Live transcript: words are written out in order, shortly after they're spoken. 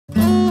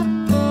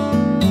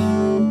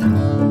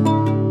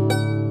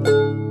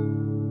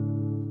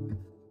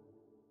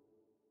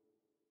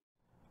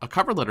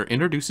cover letter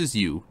introduces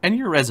you and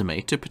your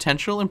resume to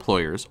potential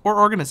employers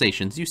or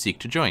organizations you seek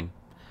to join.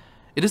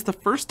 It is the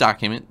first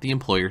document the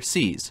employer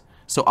sees,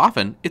 so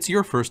often it's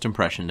your first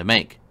impression to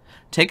make.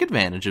 Take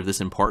advantage of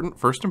this important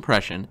first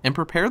impression and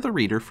prepare the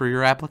reader for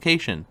your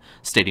application,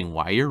 stating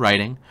why you're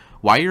writing,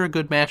 why you're a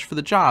good match for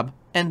the job,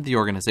 and the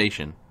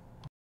organization.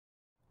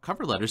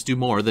 Cover letters do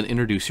more than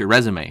introduce your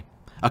resume.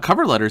 A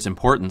cover letter's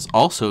importance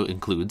also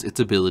includes its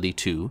ability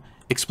to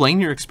explain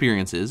your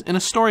experiences in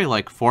a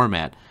story-like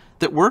format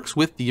that works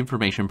with the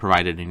information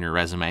provided in your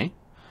resume,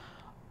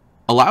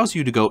 allows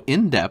you to go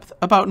in-depth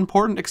about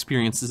important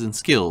experiences and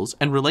skills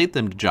and relate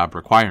them to job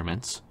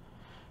requirements,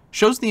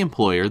 shows the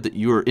employer that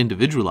you are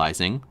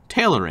individualizing,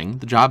 tailoring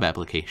the job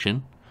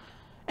application,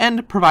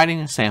 and providing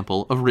a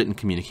sample of written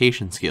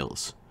communication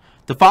skills.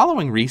 The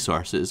following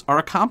resources are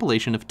a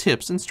compilation of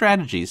tips and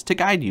strategies to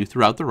guide you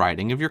throughout the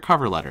writing of your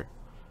cover letter.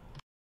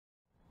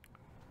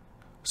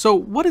 So,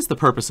 what is the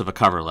purpose of a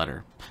cover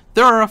letter?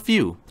 There are a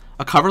few.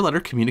 A cover letter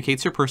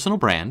communicates your personal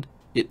brand,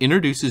 it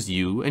introduces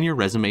you and your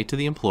resume to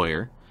the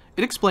employer,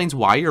 it explains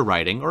why you're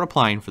writing or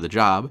applying for the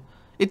job,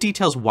 it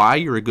details why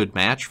you're a good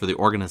match for the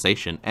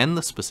organization and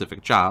the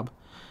specific job,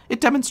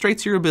 it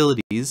demonstrates your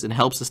abilities and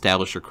helps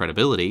establish your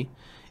credibility,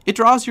 it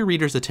draws your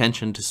reader's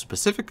attention to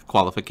specific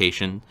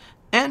qualification,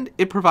 and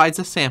it provides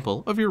a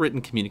sample of your written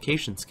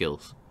communication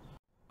skills.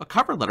 A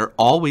cover letter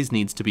always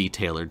needs to be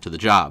tailored to the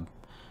job.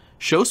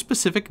 Show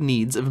specific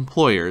needs of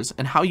employers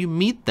and how you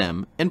meet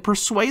them and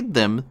persuade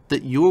them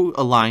that you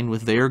align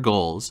with their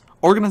goals,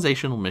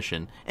 organizational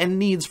mission, and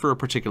needs for a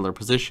particular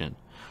position.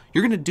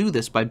 You're going to do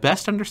this by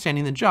best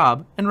understanding the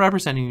job and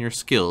representing your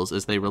skills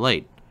as they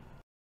relate.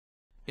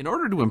 In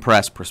order to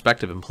impress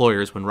prospective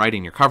employers when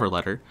writing your cover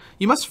letter,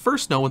 you must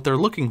first know what they're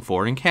looking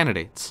for in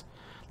candidates.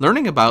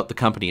 Learning about the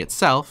company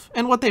itself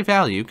and what they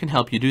value can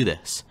help you do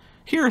this.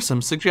 Here are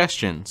some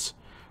suggestions.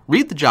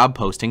 Read the job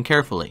posting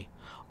carefully.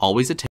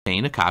 Always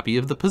obtain a copy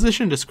of the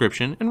position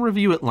description and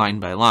review it line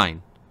by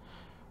line.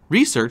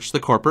 Research the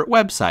corporate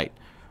website.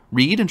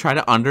 Read and try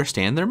to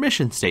understand their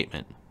mission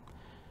statement.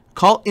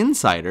 Call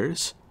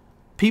insiders,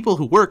 people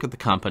who work at the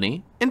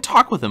company, and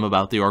talk with them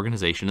about the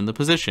organization and the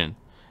position.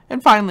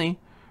 And finally,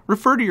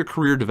 refer to your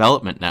career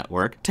development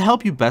network to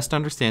help you best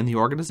understand the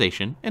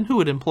organization and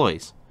who it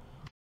employs.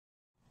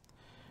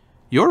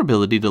 Your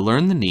ability to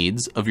learn the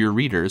needs of your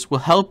readers will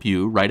help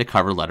you write a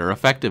cover letter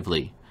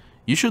effectively.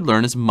 You should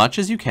learn as much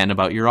as you can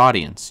about your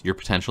audience, your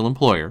potential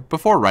employer,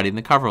 before writing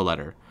the cover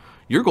letter.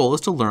 Your goal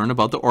is to learn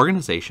about the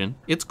organization,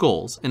 its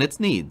goals, and its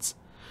needs.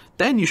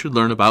 Then you should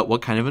learn about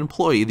what kind of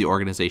employee the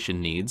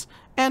organization needs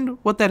and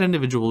what that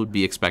individual would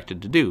be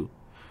expected to do.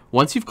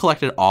 Once you've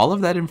collected all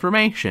of that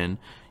information,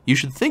 you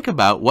should think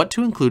about what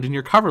to include in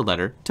your cover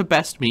letter to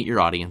best meet your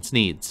audience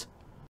needs.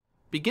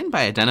 Begin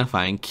by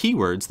identifying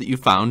keywords that you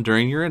found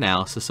during your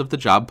analysis of the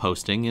job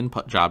posting and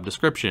job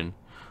description.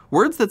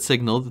 Words that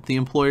signal that the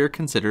employer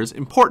considers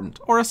important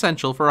or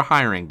essential for a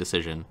hiring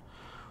decision.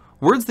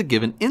 Words that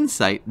give an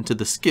insight into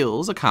the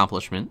skills,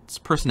 accomplishments,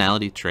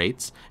 personality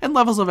traits, and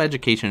levels of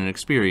education and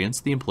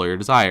experience the employer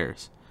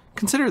desires.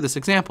 Consider this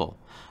example.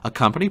 A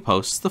company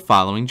posts the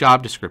following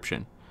job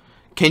description.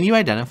 Can you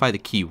identify the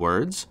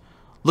keywords?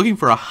 Looking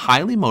for a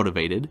highly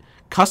motivated,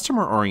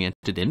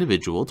 customer-oriented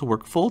individual to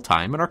work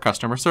full-time at our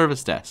customer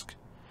service desk.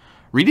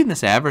 Reading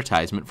this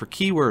advertisement for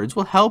keywords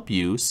will help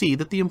you see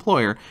that the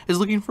employer is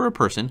looking for a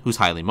person who's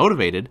highly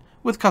motivated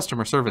with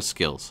customer service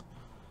skills.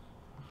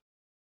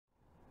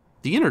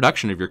 The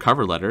introduction of your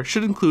cover letter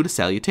should include a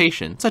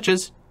salutation, such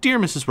as, "Dear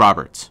Mrs.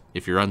 Roberts."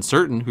 If you're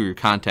uncertain who your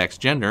contact's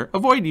gender,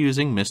 avoid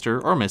using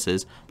Mr. or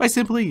Mrs. by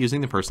simply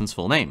using the person's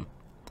full name.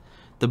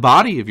 The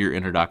body of your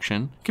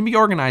introduction can be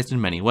organized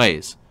in many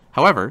ways.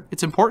 However,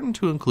 it's important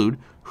to include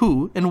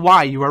who and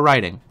why you are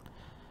writing.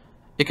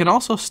 It can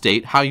also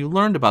state how you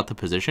learned about the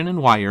position and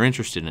why you're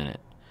interested in it.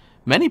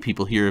 Many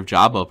people hear of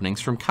job openings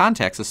from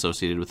contacts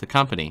associated with the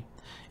company.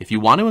 If you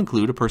want to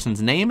include a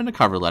person's name in a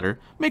cover letter,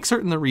 make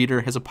certain the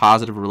reader has a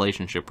positive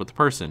relationship with the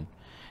person.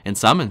 In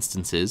some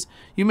instances,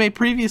 you may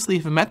previously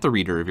have met the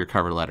reader of your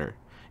cover letter.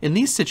 In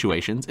these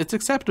situations, it's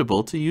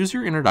acceptable to use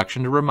your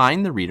introduction to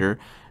remind the reader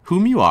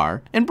whom you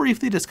are and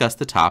briefly discuss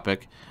the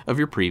topic of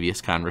your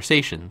previous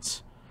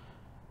conversations.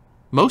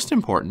 Most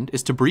important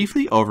is to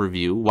briefly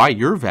overview why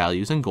your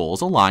values and goals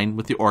align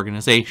with the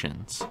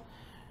organization's.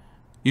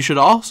 You should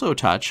also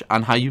touch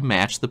on how you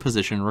match the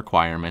position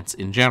requirements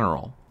in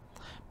general.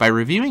 By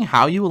reviewing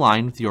how you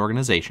align with the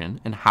organization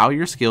and how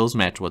your skills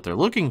match what they're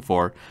looking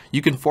for,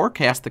 you can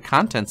forecast the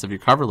contents of your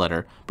cover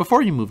letter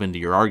before you move into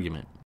your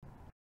argument.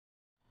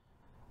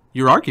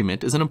 Your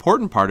argument is an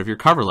important part of your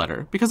cover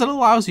letter because it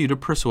allows you to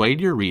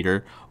persuade your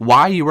reader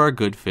why you are a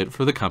good fit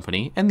for the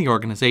company and the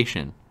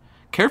organization.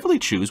 Carefully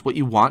choose what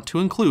you want to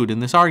include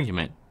in this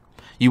argument.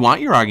 You want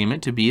your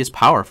argument to be as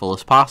powerful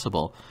as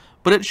possible,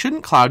 but it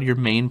shouldn't cloud your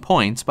main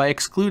points by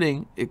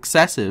excluding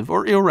excessive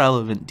or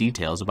irrelevant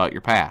details about your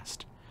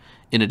past.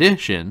 In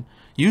addition,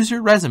 use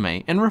your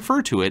resume and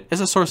refer to it as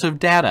a source of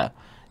data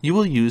you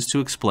will use to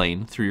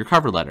explain through your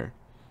cover letter.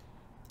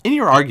 In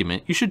your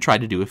argument, you should try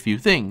to do a few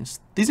things.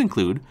 These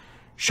include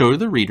Show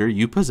the reader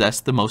you possess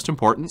the most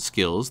important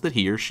skills that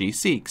he or she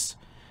seeks.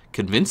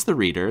 Convince the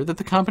reader that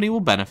the company will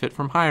benefit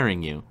from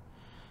hiring you.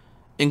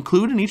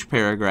 Include in each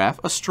paragraph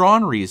a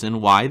strong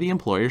reason why the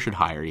employer should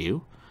hire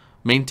you.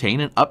 Maintain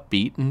an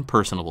upbeat and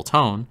personable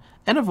tone,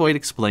 and avoid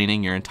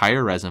explaining your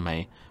entire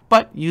resume,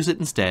 but use it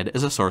instead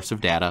as a source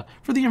of data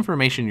for the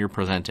information you're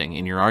presenting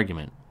in your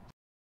argument.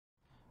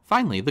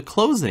 Finally, the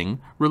closing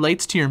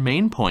relates to your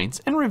main points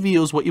and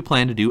reveals what you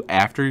plan to do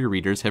after your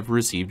readers have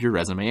received your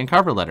resume and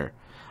cover letter.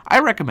 I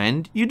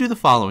recommend you do the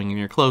following in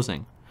your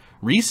closing.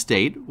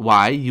 Restate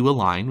why you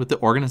align with the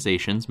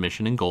organization's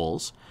mission and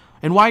goals,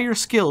 and why your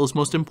skills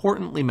most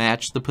importantly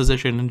match the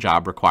position and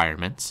job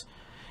requirements.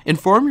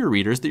 Inform your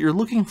readers that you're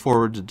looking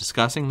forward to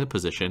discussing the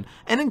position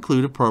and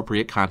include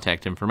appropriate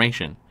contact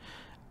information.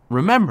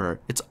 Remember,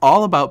 it's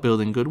all about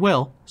building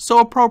goodwill, so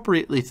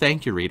appropriately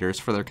thank your readers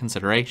for their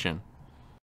consideration.